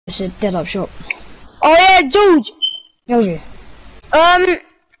It's a dead up shop. Oh yeah, George. Georgie.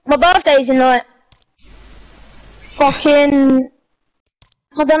 My birthday's in like fucking,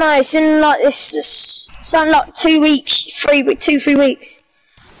 I don't know, it's in like, it's something like 2 weeks, 3 weeks.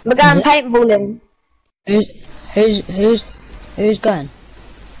 We're going paintballing. Who's going?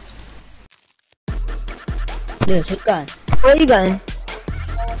 Liz, who's going? Where are you going?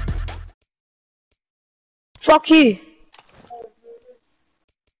 Fuck you.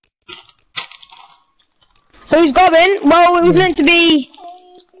 Who's going? Well, it was meant to be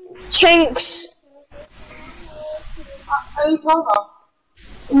Chinks.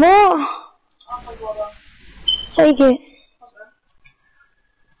 What? Take it.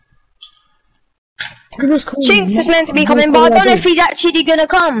 Chinks was meant to be coming, but I don't know if he's actually gonna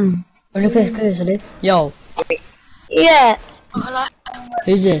come. Look at this, yo. Yeah.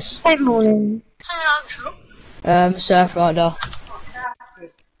 Who's this? Paintballing. Surf rider.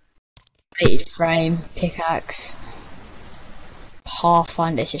 80 frame, pickaxe.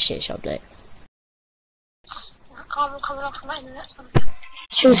 Pathfinder, it's a shit shop, dude. Coming off my internet.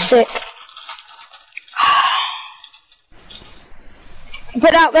 She was sick.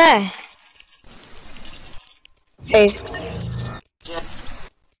 Put out there. Please. Yeah,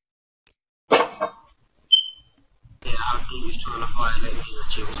 I think he's trying to violate me, that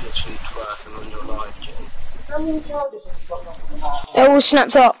she was literally twerking on your live, Jim. How many charges have you got? They're all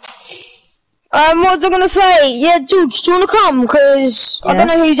snapped up. What was I gonna say? Yeah, George, do you wanna come? Cause I don't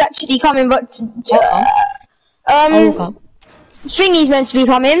know who's actually coming, but Thingy's meant to be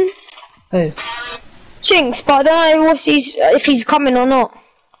coming. Who? Chinks, but I don't know if he's coming or not.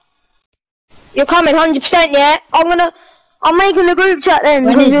 You're coming 100%, yeah? I'm making a group chat then,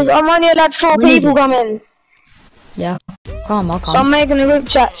 because I'm only allowed 4 people coming. Yeah, come on, I'll come. So I'm making a group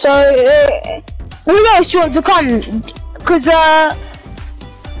chat, so who else do you want to come? Because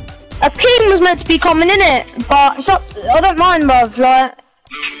a king was meant to be coming in it, but it's up I don't mind, bruv, like,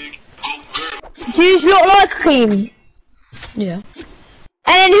 you look like a king. Yeah.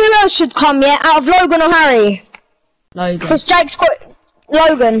 And then who else should come, yeah, out of Logan or Harry? Logan. Because Jake's got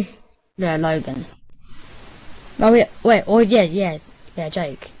Logan. Yeah, Logan. Oh yeah, wait, oh yeah,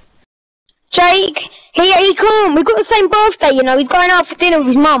 Jake. Jake, he can't, we've got the same birthday, you know, he's going out for dinner with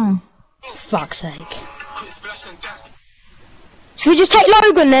his mum. Fuck's sake. Should we just take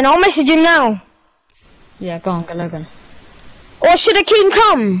Logan then? I'll message him now. Yeah, go on, go Logan. Or should a king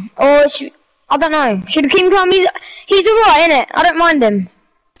come? Or should, I don't know. Should a king come? He's alright, innit? I don't mind him.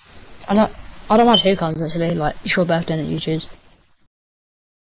 I don't mind who comes actually, like, it's your birthday that you choose.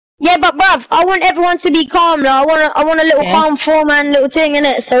 Yeah, but bruv, I want everyone to be calm now. I want a little calm 4-man little thing,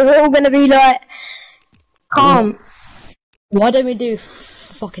 innit? So we're all gonna be like calm. Why don't we do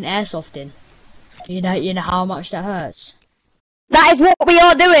fucking airsofting? You know how much that hurts. That is what we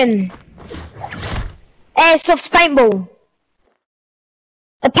are doing. Airsoft paintball.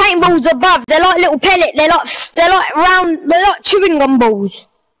 The paintballs above, they're like little pellet. They're like round. They're like chewing gum balls.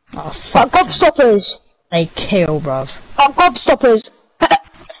 Oh fuck. Like gobstoppers. They kill, bruv. Like gobstoppers.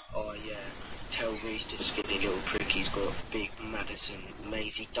 Oh yeah. Tell Reese this skinny little prick he's got big Madison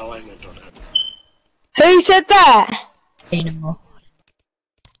Maisie diamond on it. Who said that? Anymore.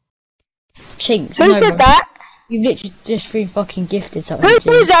 Chinks. Who said that? You've literally just been fucking gifted something. Who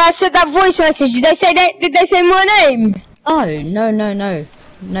was that? Said that voice message? Did they say that? Did they say my name? Oh no,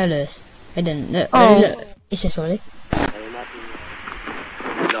 Lewis. I didn't. Look, it's this already.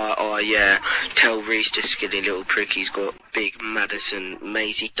 Like, oh yeah, tell Reese this skinny little prick he's got big Madison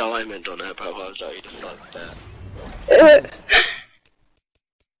Maisie diamond on her, bro. I was like, who the fuck's that?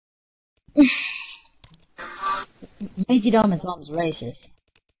 Maisie Diamond's mum's racist.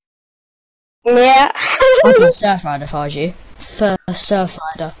 Yeah. I'd be a surf rider if I was you. First surf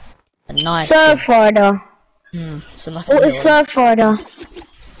rider. A nice surf rider. So like what is surf rider?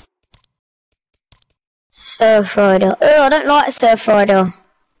 Surf rider. Oh, I don't like surf rider.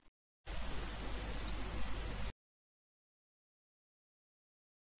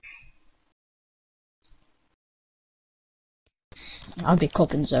 I'd be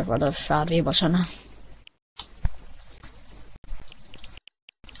copping surf rider if I'd be watching her.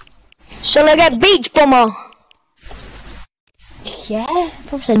 Shall I get beach bomber? Yeah,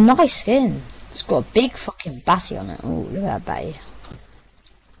 that's a nice skin. It's got a big fucking batty on it. Oh, look at that batty.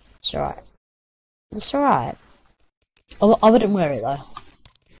 It's alright. It's alright. I wouldn't wear it though.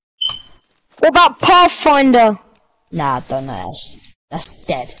 What about Pathfinder? Nah, I don't know. That's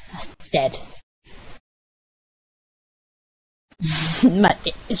dead. That's dead. Man,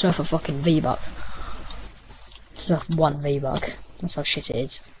 it's worth a fucking V-buck. It's worth 1 V-buck. That's how shit it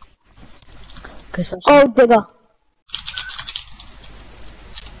is. Oh, digger.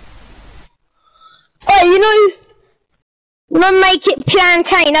 I'm gonna make it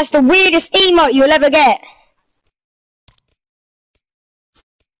plantain. That's the weirdest emote you'll ever get.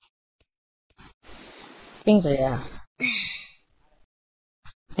 Things are, yeah.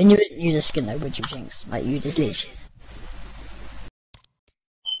 And you wouldn't use a skin though, would you, Jinx? Like, you just literally...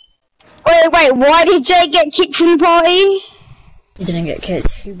 Wait, why did Jay get kicked from the party? He didn't get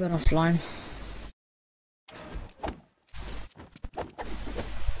kicked, he went offline.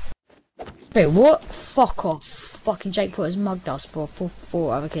 Wait, what? Fuck off. Fucking Jake put his mug dust for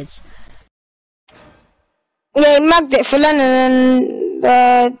four other kids. Yeah, he mugged it for Lennon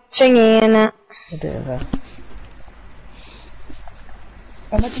and thingy and that. It's a bit of a...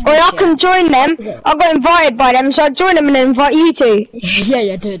 I can join them. I got invited by them, so I join them and then invite you two.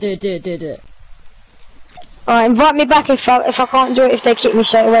 yeah, do it. Alright, invite me back if I can't do it, if they kick me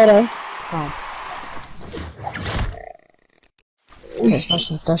straight away though. Oh. It's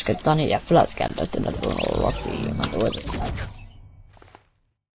much troszkę danie, jak placka, to tyle było rocky, no to what it's like.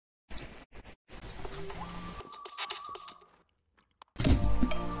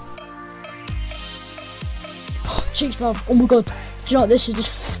 Jeez, bro, oh my god, do you know what this should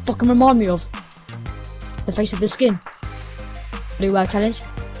just fucking remind me of? The face of the skin. Blue Wow Challenge.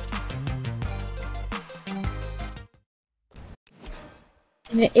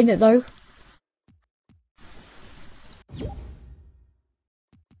 In it though.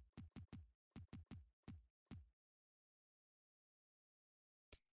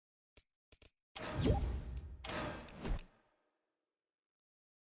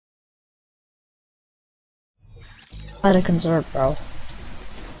 I had a concern, bro.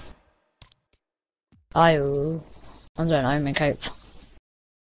 I'm doing home and cope.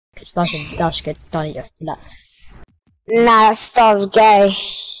 Especially Dash get done at your flat. Nah, that style's gay.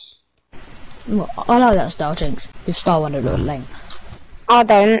 I like that style, Jinx. Your style went a little lame. I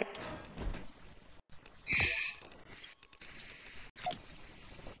don't.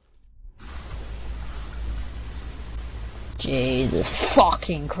 Jesus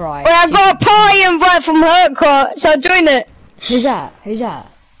fucking Christ. Well, I got a party invite from Hurtcourt, so I joined it. Who's that? Who's that?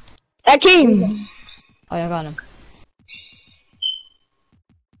 Akeem. Oh, yeah, I got him.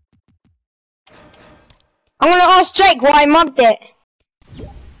 I'm gonna ask Jake why he mugged it.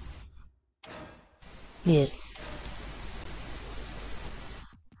 He is.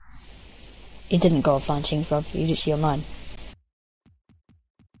 He didn't go offline, Jinx, bro. You just see online.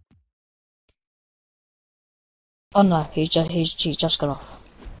 Oh no, he's just gone off.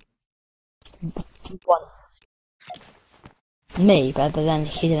 One. Me, but then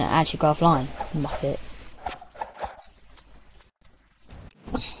he didn't actually go offline. Muppet.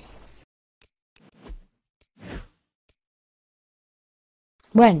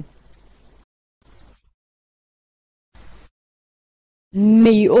 When?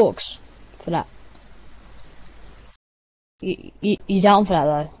 Me orcs for that. You down for that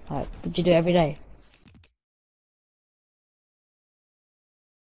though? Like, would you do it every day?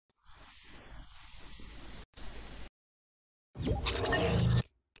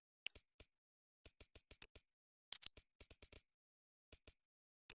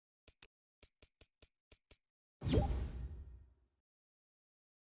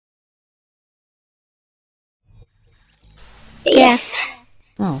 Yes.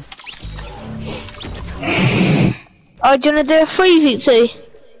 Oh. Oh, do you wanna do a 3v2?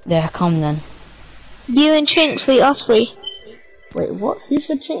 Yeah, come then. You and Chinks us three. Wait, what? Who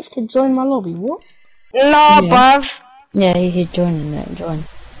said Chinks could join my lobby? What? Nah, Yeah. bruv. Yeah, he's joining it. Join.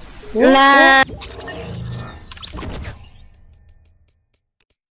 Nah.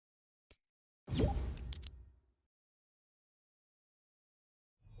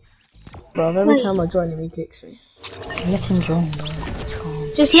 Bro, every time I join him, he kicks me. Let him join, bro. It's calm.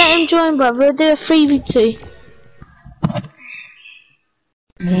 Just let him join, bruv. We'll do a 3v2.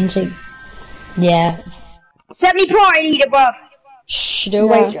 Me and Jake. Yeah. Set me party leader, bruv. Shh, do a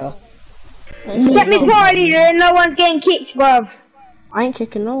wager. Set me party leader and no one's getting kicked, bruv. I ain't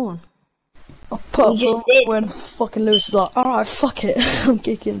kicking no one. I'll put You just did. when fucking Lewis is like, alright, fuck it. I'm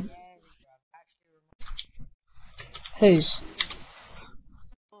kicking. Whose?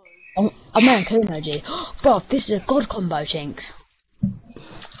 I'm not clean OG. Bro, this is a god combo, Jinx.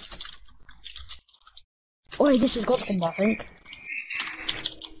 Oi, this is god combo, I think.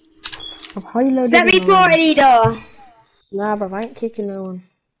 I'm high loaded. Set me no party leader. Nah, bro, I ain't kicking no one.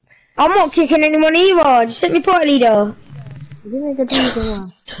 I'm not kicking anyone either. Just set me party leader. You make a deal,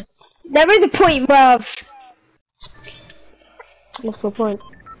 man. There is a point, bruv. What's the point?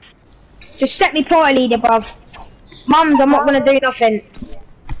 Just set me party leader, bruv. Mums, I'm not gonna do nothing.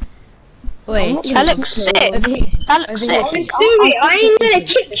 Wait, That looks sick. That looks sick. Just do it. I ain't gonna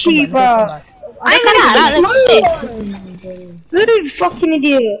kick you, bruv. I ain't gonna. That looks sick. Move, fucking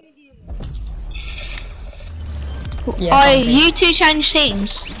idiot. Yeah, Oh, can't do. you two change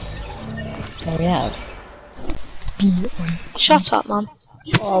teams. Oh, we have. Shut up, man.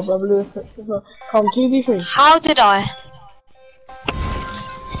 Oh, brother Lewis, come 2v3. How did I?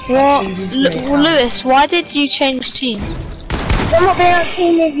 What? Lewis, why did you change teams? I'm not being on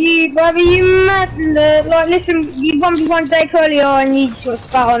team with you, brother. You mad? Like, listen, you 1v1 Jake earlier and you just got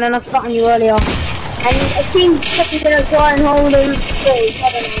spat on, and I spat on you earlier. And a team's probably gonna try and hold him.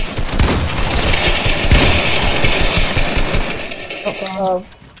 I don't know.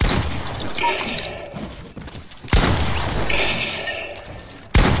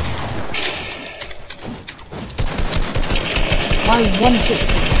 I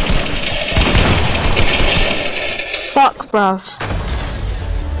 160. Fuck, bruv.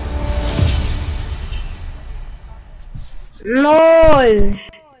 No.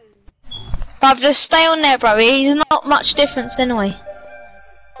 Bruv, just stay on there, bro. He's not much difference anyway.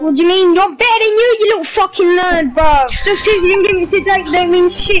 What do you mean? You're better than you little fucking nerd, bro. Just 'cause you can give it to Jake don't mean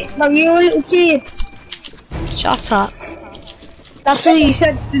shit, bro. You're a little kid. Shut up. That's all you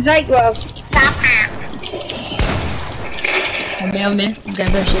said to Jake, bro. On me. I'm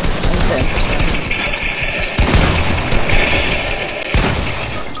going to shit. I'm going.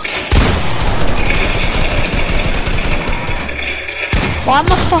 Why am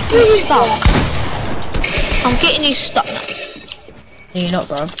I fucking stuck? I'm getting you stuck now. No, you're not,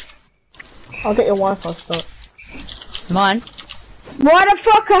 bro. I'll get your Wi-Fi stuck. Mine. Why the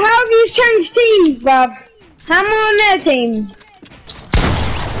fuck? How have you changed teams, bro? How am I on their team?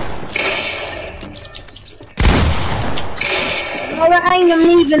 Oh, that ain't I'm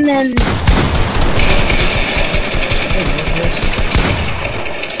leaving then.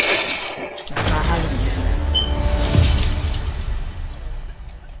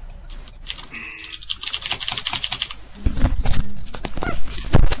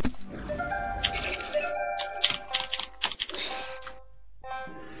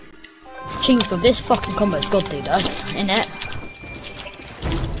 Chink, but this fucking combat's godly though, innit?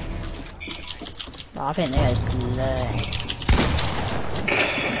 Oh, I think there's delay.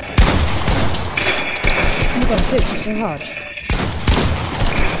 Oh my god, fix it so hard.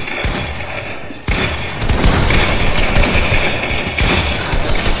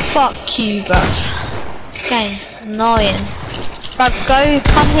 Fuck you, bruv. This game's annoying. Bruv,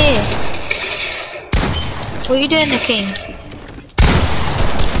 come here. What are you doing, Akeem?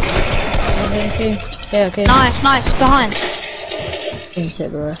 Okay. Nice, behind. You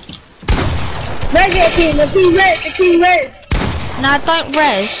sit, bro. Res it, team. The team res. Nah, don't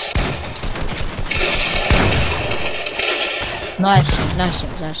res. Nice.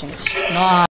 Nice.